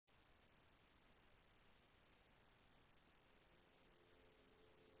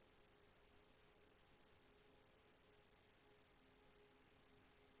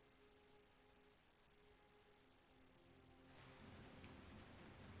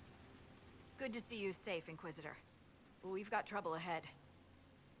Good to see you safe, Inquisitor. We've got trouble ahead.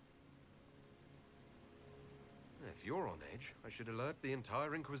 If you're on edge, I should alert the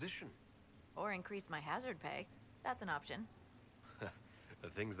entire Inquisition. Or increase my hazard pay. That's an option. Are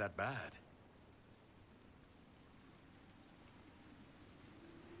things that bad?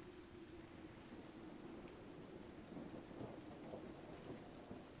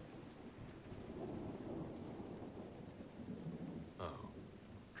 Oh.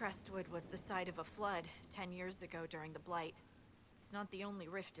 Crestwood was the site of a flood 10 years ago during the Blight. It's not the only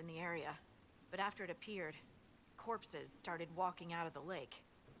rift in the area, but after it appeared, corpses started walking out of the lake.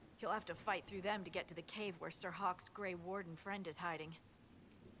 You'll have to fight through them to get to the cave where Sir Hawke's Grey Warden friend is hiding.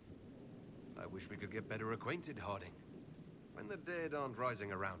 I wish we could get better acquainted, Harding. When the dead aren't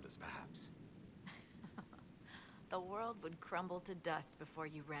rising around us, perhaps. The world would crumble to dust before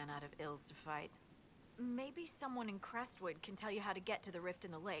you ran out of ills to fight. Maybe someone in Crestwood can tell you how to get to the rift in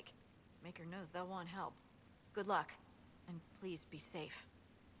the lake. Maker knows they'll want help. Good luck, and please be safe.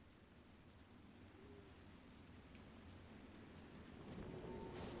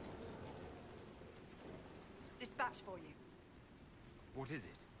 Dispatch for you. What is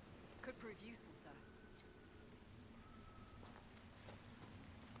it? Could prove useful, sir.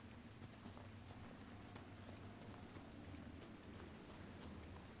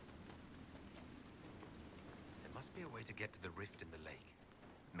 There must be a way to get to the rift in the lake.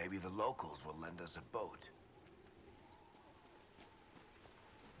 Maybe the locals will lend us a boat.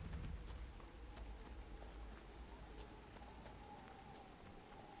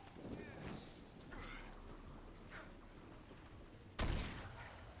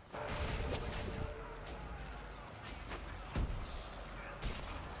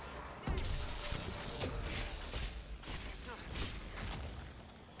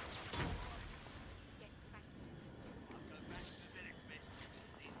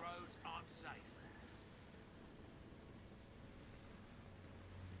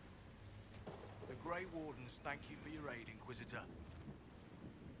 Grey Wardens, thank you for your aid, Inquisitor.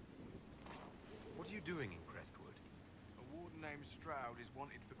 What are you doing in Crestwood? A warden named Stroud is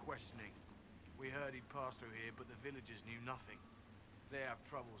wanted for questioning. We heard he'd passed through here, but the villagers knew nothing. They have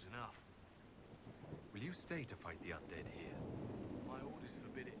troubles enough. Will you stay to fight the undead here? My orders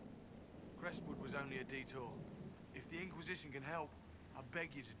forbid it. Crestwood was only a detour. If the Inquisition can help, I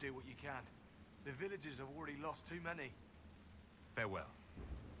beg you to do what you can. The villagers have already lost too many. Farewell.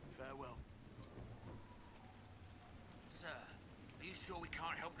 Farewell. Sir, are you sure we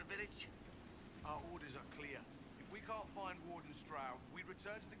can't help the village? Our orders are clear. If we can't find Warden Stroud, we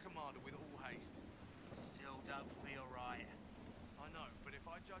return to the commander with all haste. Still don't feel right. I know, but if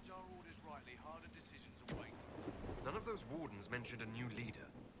I judge our orders rightly, harder decisions await. None of those wardens mentioned a new leader.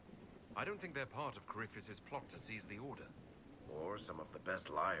 I don't think they're part of Corypheus's plot to seize the Order. Or some of the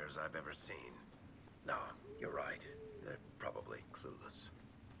best liars I've ever seen. No, you're right. They're probably clueless.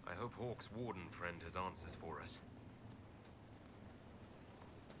 I hope Hawke's warden friend has answers for us.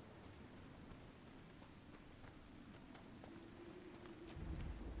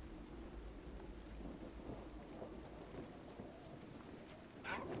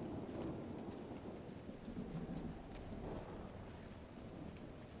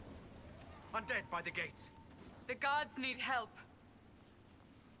 Undead by the gates! The guards need help.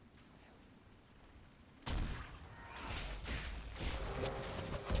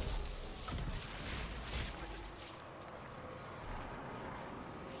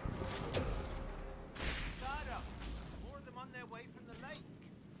 More of them on their way from the lake.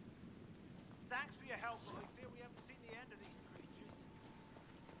 Thanks for your help, but I fear we haven't seen the end of these creatures.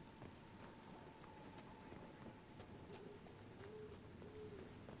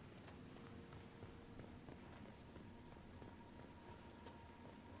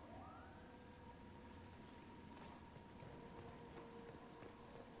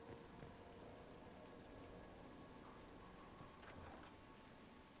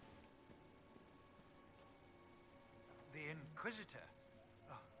 The Inquisitor?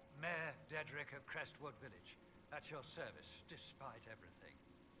 Oh, Mayor Dedrick of Crestwood Village. At your service, despite everything.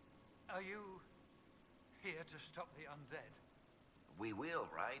 Are you here to stop the undead? We will,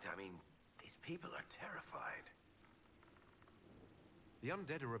 right? I mean, these people are terrified. The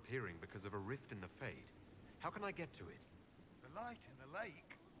undead are appearing because of a rift in the Fade. How can I get to it? The light in the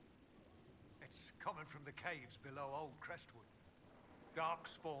lake? It's coming from the caves below Old Crestwood.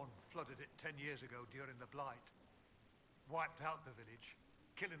 Darkspawn flooded it 10 years ago during the Blight. Wiped out the village,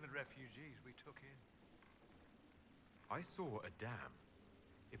 killing the refugees we took in. I saw a dam.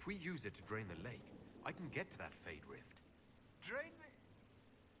 If we use it to drain the lake, I can get to that Fade rift. Drain the...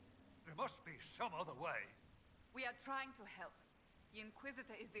 There must be some other way. We are trying to help. The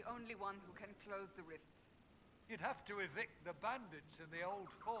Inquisitor is the only one who can close the rifts. You'd have to evict the bandits in the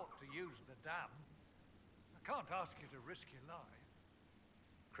old fort to use the dam. I can't ask you to risk your life.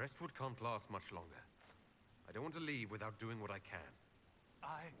 Crestwood can't last much longer. I don't want to leave without doing what I can.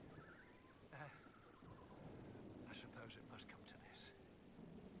 I suppose it must come to this.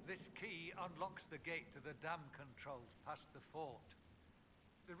 This key unlocks the gate to the dam controls past the fort.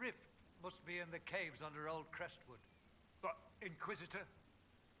 The rift must be in the caves under old Crestwood. But, Inquisitor,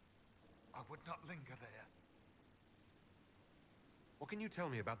 I would not linger there. What can you tell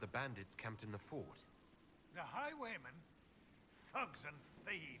me about the bandits camped in the fort? The highwaymen? Thugs and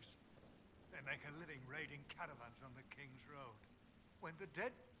thieves. They make a living raiding caravans on the King's Road. When the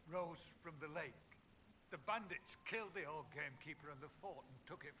dead rose from the lake, the bandits killed the old gamekeeper and the fort and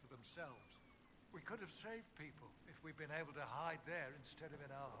took it for themselves. We could have saved people if we'd been able to hide there instead of in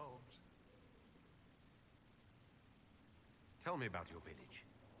our homes. Tell me about your village.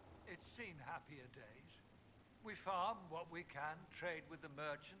 It's seen happier days. We farm what we can, trade with the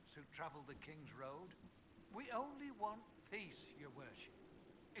merchants who travel the King's Road. We only want peace, your worship.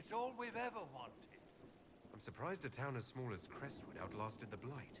 It's all we've ever wanted. I'm surprised a town as small as Crestwood outlasted the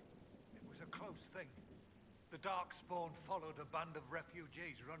Blight. It was a close thing. The Darkspawn followed a band of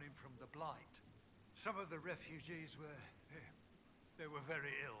refugees running from the Blight. Some of the refugees they were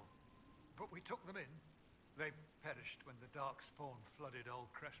very ill. But we took them in. They perished when the Darkspawn flooded old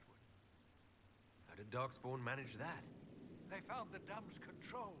Crestwood. How did Darkspawn manage that? They found the dam's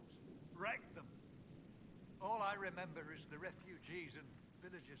controls, wrecked them. All I remember is the refugees and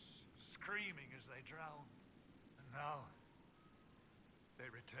villagers screaming as they drowned. And now, they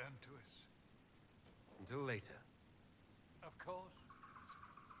return to us. Until later. Of course.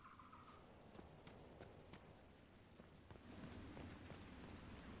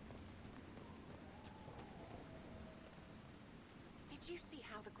 Did you see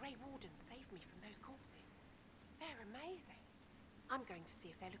how the Grey Wardens saved me from those corpses? They're amazing. I'm going to see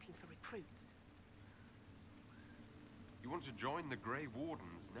if they're looking for recruits. You want to join the Grey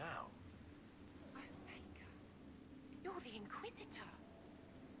Wardens now? Omega. You're the Inquisitor.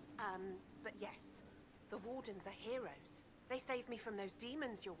 But yes. The Wardens are heroes. They saved me from those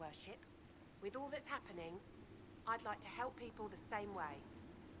demons, your worship. With all that's happening, I'd like to help people the same way.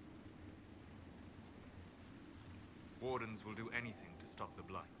 Wardens will do anything to stop the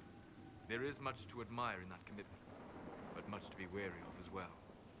Blight. There is much to admire in that commitment, but much to be wary of as well.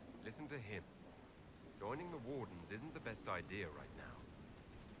 Listen to him. Joining the Wardens isn't the best idea right now.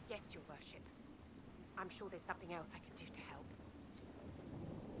 Yes, your worship. I'm sure there's something else I can do to help.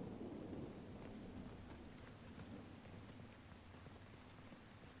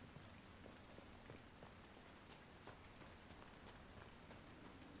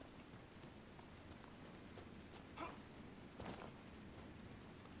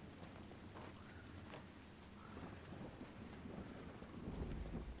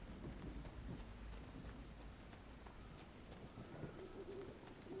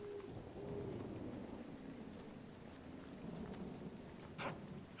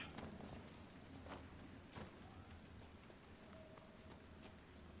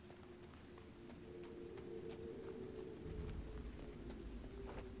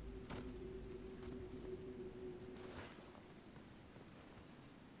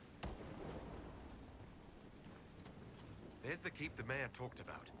 There's the keep the mayor talked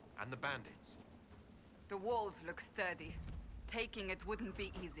about, and the bandits. The walls look sturdy. Taking it wouldn't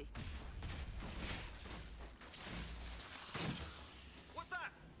be easy. What's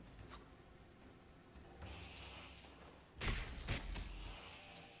that?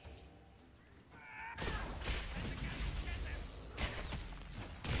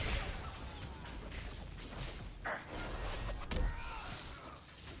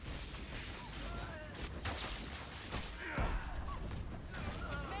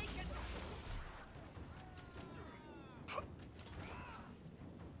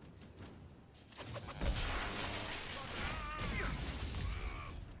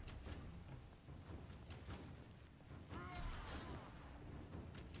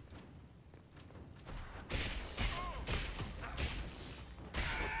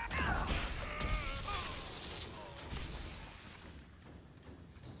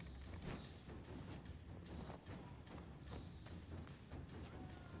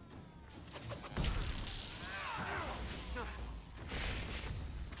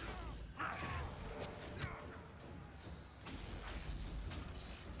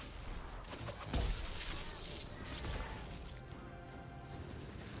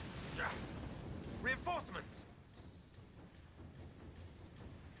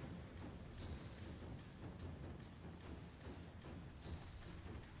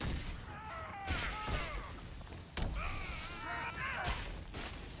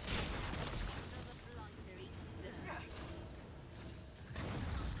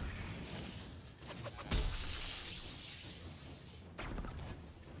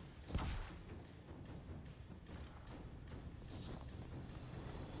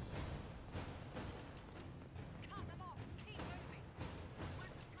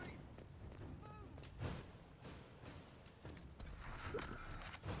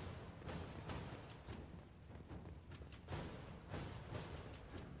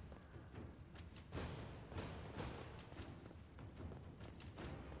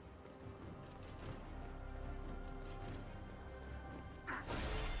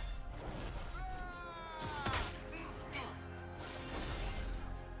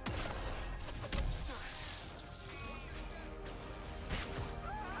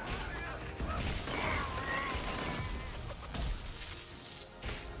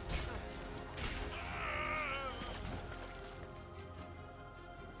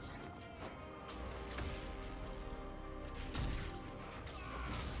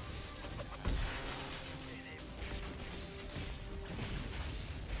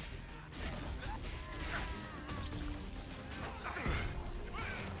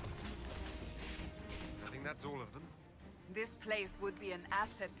 This place would be an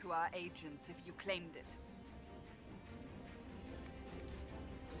asset to our agents if you claimed it.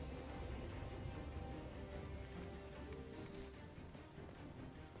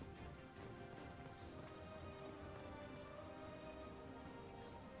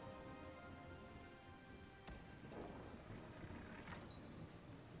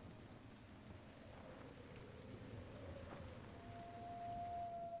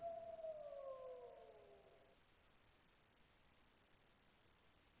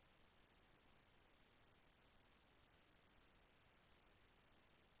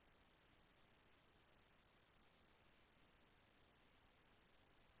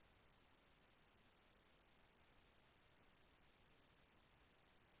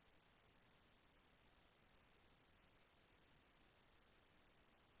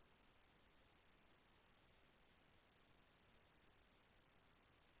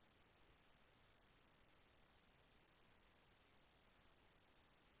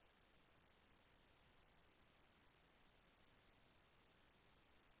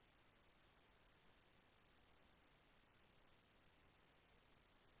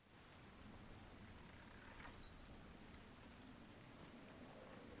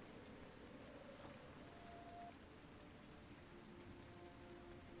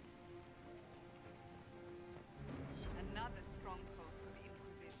 Another stronghold for the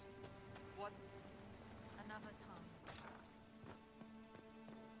Inquisition. What? Another time.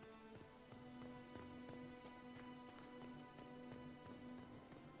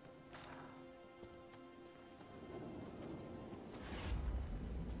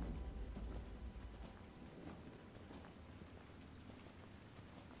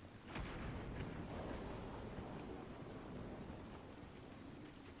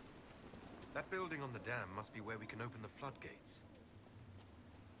 That building on the dam must be where we can open the floodgates.